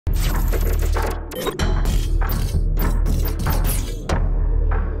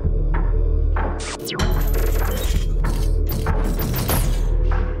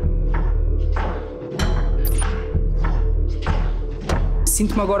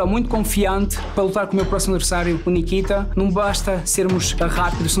Sinto-me agora muito confiante para lutar com o meu próximo adversário, o Nikita. Não basta sermos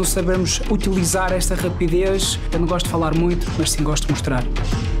rápidos, se não sabermos utilizar esta rapidez. Eu não gosto de falar muito, mas sim gosto de mostrar.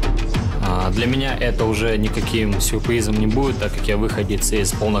 Для меня это уже никаким сюрпризом не будет, так как я выходец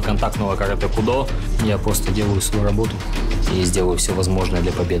из полноконтактного карате-кудо. Я просто делаю свою работу и сделаю все возможное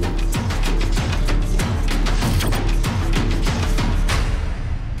для победы.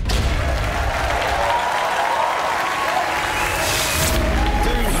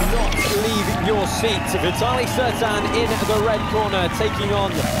 Your seat. Vitalie Sertan in the red corner, taking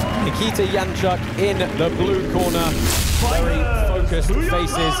on Nikita Yanchuk in the blue corner. Very focused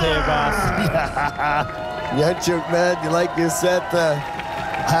faces here, Vas. Yanchuk, man, you like you said,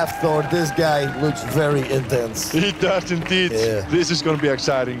 Half-Thorn, this guy looks very intense. He does indeed. Yeah. This is going to be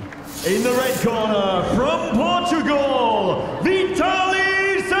exciting. In the red corner, from Portugal,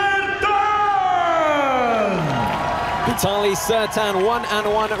 Vitalie Sertan! Vitalie Sertan,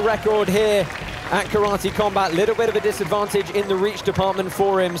 1-1 record here at Karate Combat. Little bit of a disadvantage in the reach department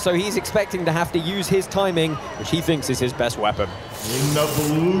for him, so he's expecting to have to use his timing, which he thinks is his best weapon. In the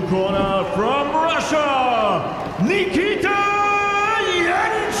blue corner, from Russia, NIKITA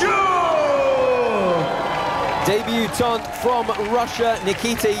YANCHUK! Debutant from Russia,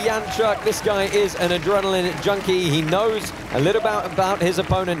 Nikita Yanchuk. This guy is an adrenaline junkie. He knows a little about his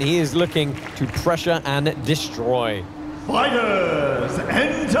opponent. He is looking to pressure and destroy. Fighters,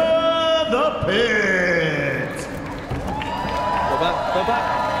 enter the pit! Go back.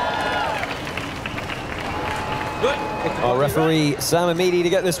 Good. Our referee, Sam Amidi, to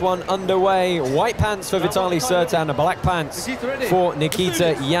get this one underway. White pants for Vitalie Sertan and black pants for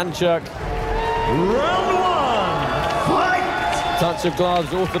Nikita Yanchuk. Round one, fight! Touch of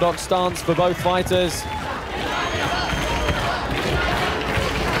gloves, orthodox stance for both fighters.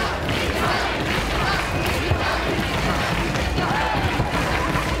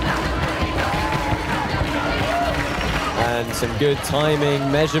 And some good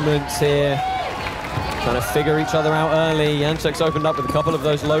timing, measurements here. Trying to figure each other out early. Yanchuk's opened up with a couple of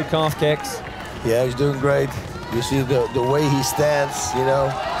those low calf kicks. Yeah, he's doing great. You see the way he stands, you know.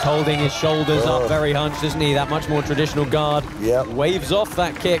 Holding his shoulders up, very hunched, isn't he? That much more traditional guard. Yeah. Waves off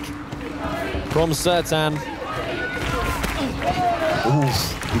that kick from Sertan.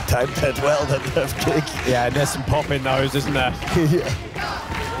 Oof, he timed that well, that left kick. Yeah, and there's some pop in those, isn't there? Yeah.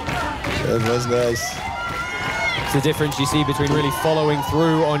 That was nice. It's the difference you see between really following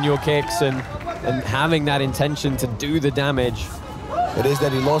through on your kicks and having that intention to do the damage. It is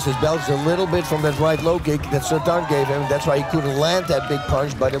that he lost his balance a little bit from that right low kick that Sertan gave him. That's why he couldn't land that big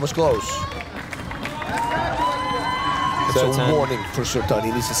punch, but it was close. It's a warning for Sertan.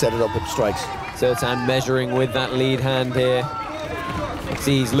 He needs to set it up with strikes. Sertan measuring with that lead hand here.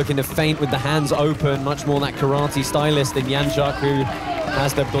 See, he's looking to feint with the hands open, much more that karate stylist than Yanchuk, who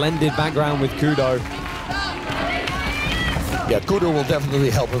has the blended background with Kudo. Yeah, Kudo will definitely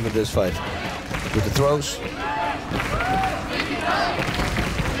help him in this fight. With the throws.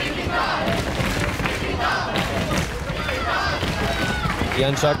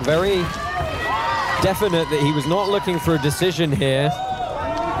 Yanchuk very definite that he was not looking for a decision here.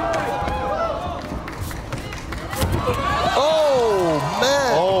 Oh,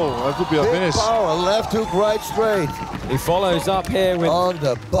 man! Oh, that could be a finish. Power, left hook, right straight. He follows up here with on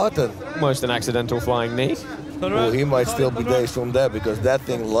the button. Almost an accidental flying knee. Well, he might still be days from there because that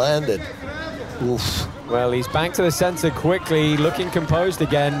thing landed. Oof. Well, he's back to the center quickly, looking composed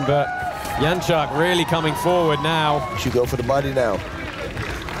again, but Yanchuk really coming forward now. He should go for the body now.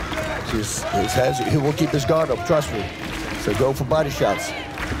 His hands, he will keep his guard up, trust me. So go for body shots.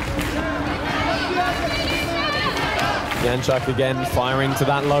 Yanchuk again firing to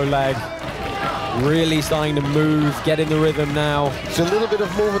that low leg. Really starting to move, get in the rhythm now. It's a little bit of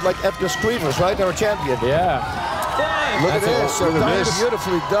movement like Edgar Screevers, right? Our champion. Yeah. Look at this. So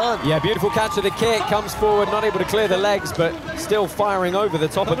beautifully done. Yeah, beautiful catch of the kick. Comes forward, not able to clear the legs, but still firing over the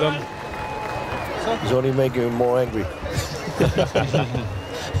top of them. He's only making him more angry.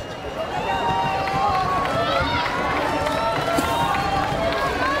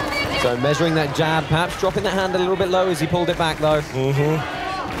 So measuring that jab, perhaps dropping that hand a little bit low as he pulled it back, though.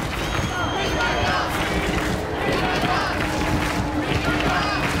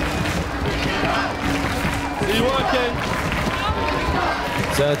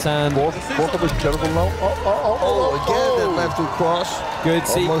 Sertan. Walk up is terrible now. Again, that left hook cross. Good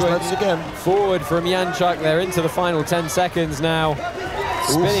sequence again. Forward from Yanchuk. They're into the final 10 seconds now.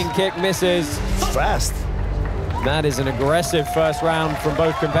 Spinning kick misses. It's fast. That is an aggressive first round from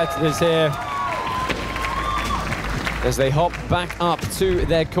both competitors here. As they hop back up to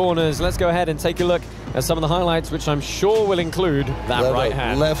their corners. Let's go ahead and take a look at some of the highlights, which I'm sure will include that right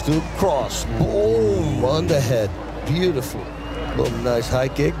hand. Left hook cross. Boom, on the head. Beautiful. Boom, nice high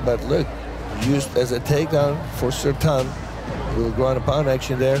kick, but look, used as a takedown for Sertan. A little ground and pound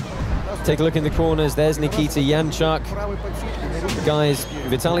action there. Take a look in the corners. There's NIKITA, YANCHUK. Guys,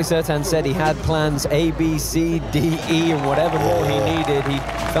 Vitalie Sertan said he had plans A, B, C, D, E, and whatever more he needed. He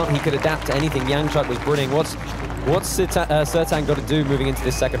felt he could adapt to anything YANCHUK was bringing. What's Sertan got to do moving into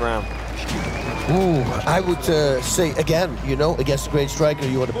this second round? Ooh, I would say, again, you know, against a great striker,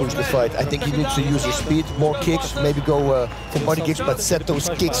 you want to push the fight. I think he needs to use his speed, more kicks, maybe go for body kicks, but set those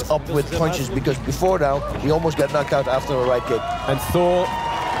kicks up with punches, because before now, he almost got knocked out after a right kick. And Thor,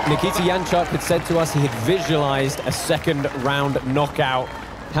 NIKITA YANCHUK had said to us he had visualized a second round knockout.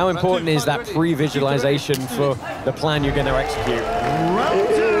 How important is that pre-visualization for the plan you're going to execute?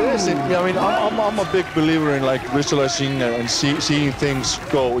 I mean, I'm a big believer in like visualizing and seeing things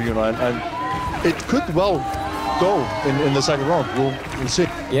go, you know, and it could well go in the second round. We'll see.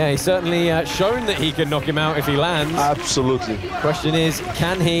 Yeah, he's certainly shown that he can knock him out if he lands. Absolutely. Question is,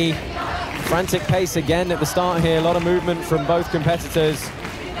 can he? Frantic pace again at the start here. A lot of movement from both competitors.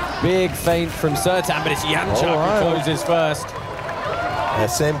 Big feint from Sertan, but it's YANCHUK who closes first. That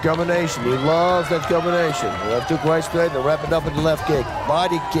same combination, he loves that combination. Left hook right straight and wrap it up with the left kick.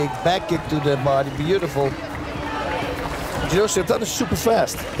 Body kick, back kick to the body, beautiful. You know, Sertan is super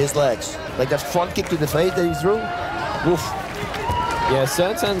fast, his legs. Like that front kick to the face that he threw. Woof. Yeah,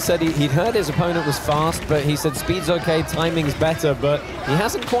 Sertan said he'd heard his opponent was fast, but he said speed's okay, timing's better, but he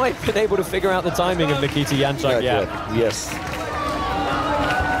hasn't quite been able to figure out the timing of NIKITA YANCHUK yet. Yes.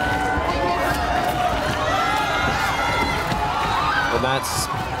 And that's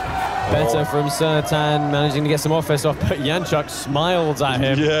better from Sertan, managing to get some offense off, but YANCHUK smiles at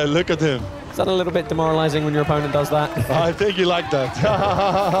him. Yeah, look at him. Is that a little bit demoralizing when your opponent does that? I think you like that.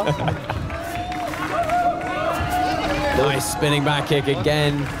 Nice spinning back kick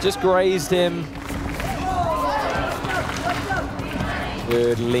again. Just grazed him.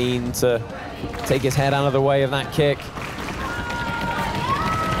 Good lean to take his head out of the way of that kick.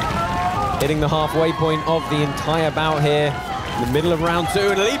 Hitting the halfway point of the entire bout here. In the middle of round two,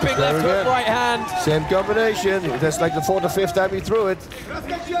 and leaping left hook right hand. Same combination. That's like the fourth or fifth time he threw it.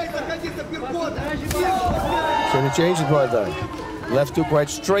 So he changed it right there. Left hook right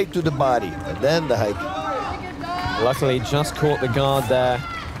straight to the body, and then the hike. Luckily, just caught the guard there.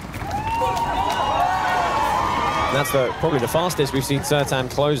 That's probably the fastest we've seen Sertan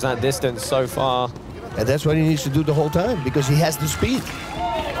close that distance so far. And that's what he needs to do the whole time, because he has the speed.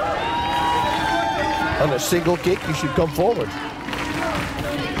 On a single kick, you should come forward.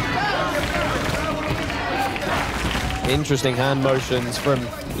 Interesting hand motions from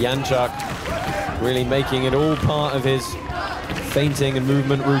YANCHUK, really making it all part of his feinting and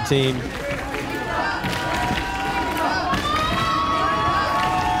movement routine.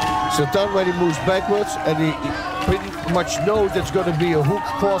 Sertan, when he moves backwards, and he pretty much knows it's going to be a hook,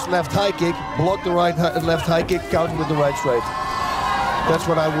 cross, left high kick, block the right left high kick, counter with the right straight. That's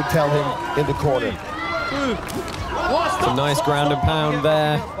what I would tell him in the corner. Some nice ground and pound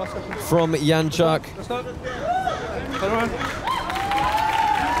there from YANCHUK.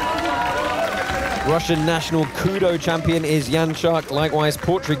 Russian national Kudo champion is YANCHUK. Likewise,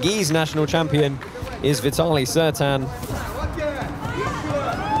 Portuguese national champion is Vitalie Sertan.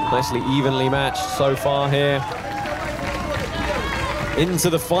 Nicely evenly matched so far here. Into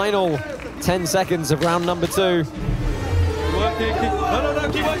the final 10 seconds of round number two.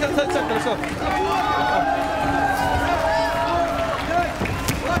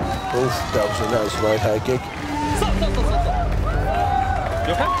 Oof, that was a nice right high kick.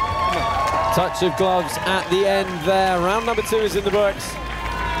 Touch of gloves at the end there. Round number two is in the books.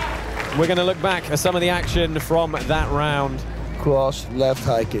 We're going to look back at some of the action from that round. Cross, left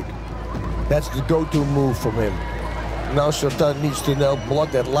high kick. That's the go-to move from him. Now Sertan needs to now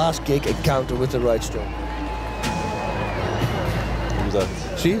block that last kick and counter with the right strong.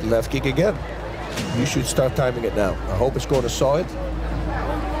 See, left kick again. You should start timing it now. I hope his corner saw it.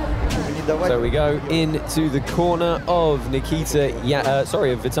 So we go into the corner of Vitalie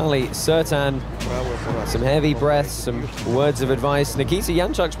Sertan. Some heavy breaths, some words of advice. NIKITA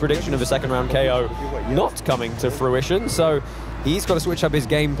YANCHUK's prediction of a second round KO not coming to fruition, so he's got to switch up his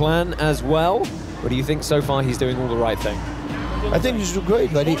game plan as well. What do you think so far? He's doing all the right thing? I think he's doing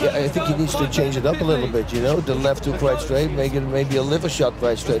great, but I think he needs to change it up a little bit, you know? The left hook right straight, maybe a liver shot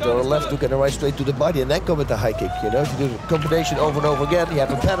right straight, or a left hook and a right straight to the body, and then go with the high kick, you know? If you do the combination over and over again, you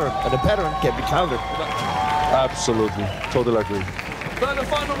have a pattern, and the pattern can be countered. Absolutely. Totally agree. But the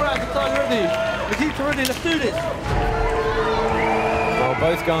final round, the time ready. NIKITA ready, let's do this. Well,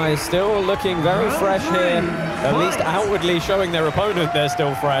 both guys still looking very fresh here, at least outwardly showing their opponent they're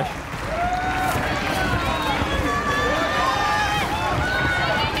still fresh.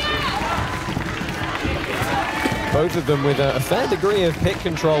 Both of them with a fair degree of pit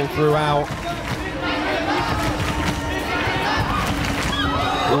control throughout.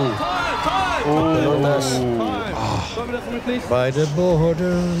 By the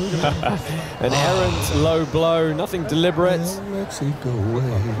border. An errant low blow, nothing deliberate. Mexico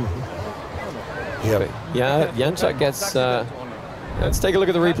way. Yeah, Yanchuk gets... let's take a look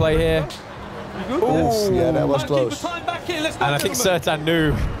at the replay here. Ooh, yeah, that was close. And I think Sertan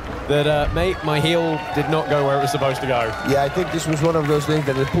knew that, mate, my heel did not go where it was supposed to go. Yeah, I think this was one of those things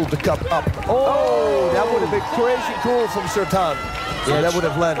that it pulled the cup up. Oh, that would have been crazy cool from Sertan. Yeah, that would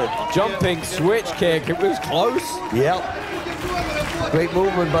have landed. Jumping switch kick, it was close. Yeah. Great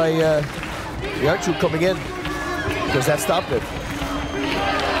movement by YANCHUK coming in, because that stopped it.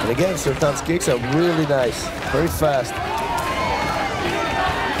 And again, Sertan's kicks are really nice, very fast.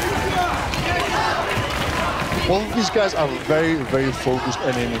 Both of these guys are very, very focused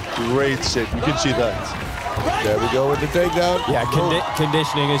and in great shape. You can see that. There we go with the takedown. Yeah,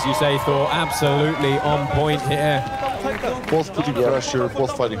 conditioning, as you say, Thor, absolutely on point here. Both putting pressure,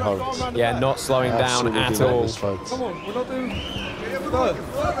 both fighting hard. Yeah, not slowing down at all.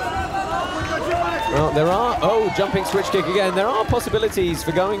 Well, there are, jumping switch kick again. There are possibilities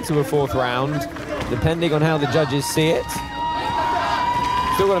for going to a fourth round, depending on how the judges see it.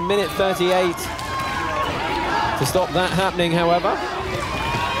 Still got a minute 38 to stop that happening, however.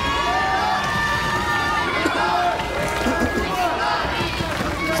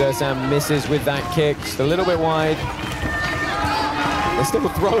 Sertan misses with that kick, just a little bit wide. They're still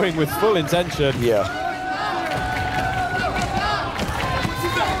throwing with full intention. Yeah.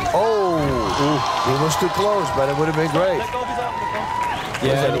 Oh, he was too close, but it would have been great.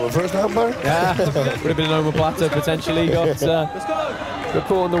 Yeah, was that a reverse number? Yeah, would have been an omoplata potentially. Got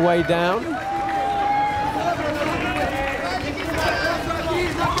caught on the way down.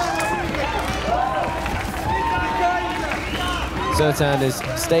 Sertan has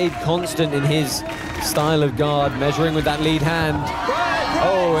stayed constant in his style of guard, measuring with that lead hand.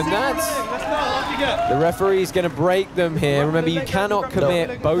 Oh, and that's... The referee's going to break them here. Remember, you cannot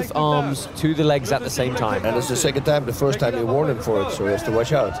commit both arms to the legs at the same time. And it's the second time. The first time he warned him for it, so he has to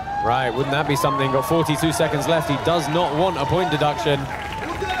watch out. Right, wouldn't that be something? Got 42 seconds left. He does not want a point deduction.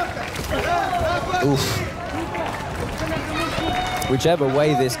 Oof. Whichever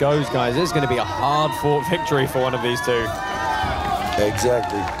way this goes, guys, it's going to be a hard-fought victory for one of these two.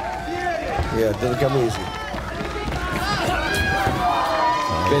 Exactly. Yeah, it didn't come easy.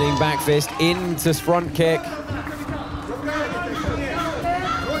 Spinning back fist into front kick.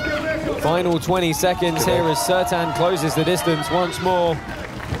 Final 20 seconds here as Sertan closes the distance once more.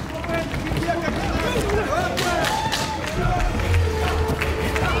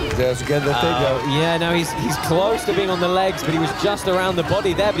 There's again the takedown. Yeah, now he's close to being on the legs, but he was just around the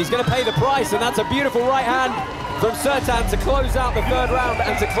body there. But he's going to pay the price, and that's a beautiful right hand from Sertan to close out the third round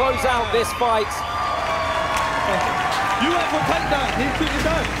and to close out this fight. You went for takedown, he took it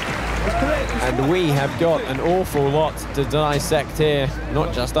down. And we have got an awful lot to dissect here.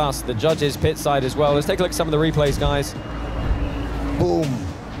 Not just us, the judges pit side as well. Let's take a look at some of the replays, guys. Boom.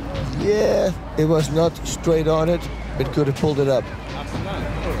 Yeah, it was not straight on it, but could have pulled it up.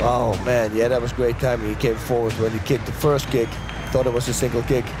 Oh man, yeah, that was great timing. He came forward when he kicked the first kick. Thought it was a single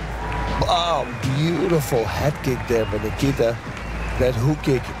kick. Oh, beautiful head kick there by NIKITA. That hook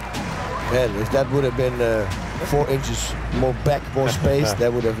kick. Man, if that would have been 4 inches more back, more space,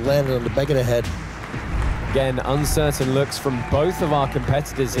 that would have landed on the back of the head. Again, uncertain looks from both of our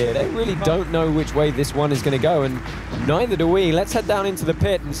competitors here. They really don't know which way this one is going to go, and neither do we. Let's head down into the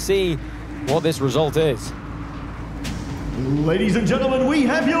pit and see what this result is. Ladies and gentlemen, we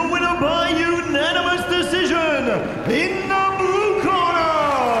have your winner by unanimous decision. In the blue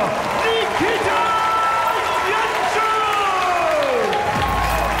corner, NIKITA YANCHUK!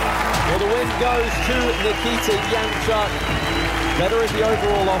 Well, the win goes to NIKITA YANCHUK. Better at the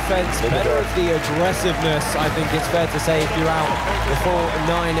overall offense, better at the aggressiveness, I think it's fair to say, throughout the full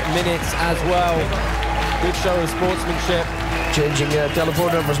 9 minutes as well. Good show of sportsmanship. Changing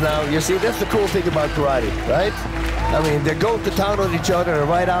telephone numbers now. You see, that's the cool thing about karate, right? I mean, they go to town on each other, and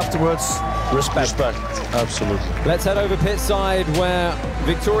right afterwards, respect. Respect, absolutely. Let's head over pit side where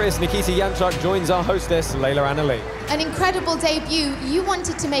victorious Nikita YANCHUK joins our hostess, Layla Anali. An incredible debut. You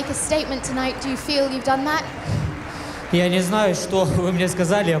wanted to make a statement tonight. Do you feel you've done that? Я не знаю, что вы мне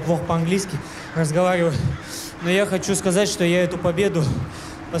сказали, я плохо по-английски разговариваю. Но я хочу сказать, что я эту победу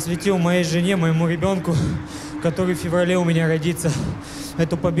посвятил моей жене, моему ребенку, который в феврале у меня родится.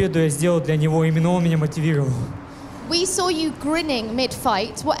 Эту победу я сделал для него, именно он меня мотивировал. We saw you grinning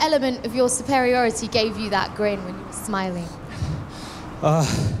mid-fight. What element of your superiority gave you that grin when you were smiling?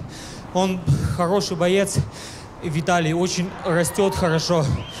 Он хороший боец, Виталий, очень растет хорошо.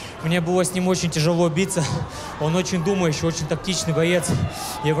 Мне было с ним очень тяжело биться. Он очень думающий, очень тактичный боец.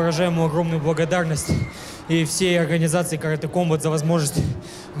 Я выражаю ему огромную благодарность и всей организации Karate Combat за возможность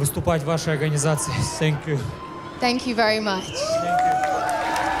выступать в вашей организации. Thank you. Thank you very much.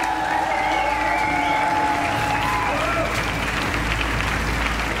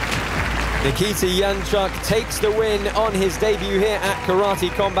 Nikita YANCHUK takes the win on his debut here at Karate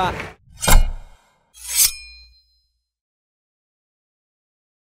Combat.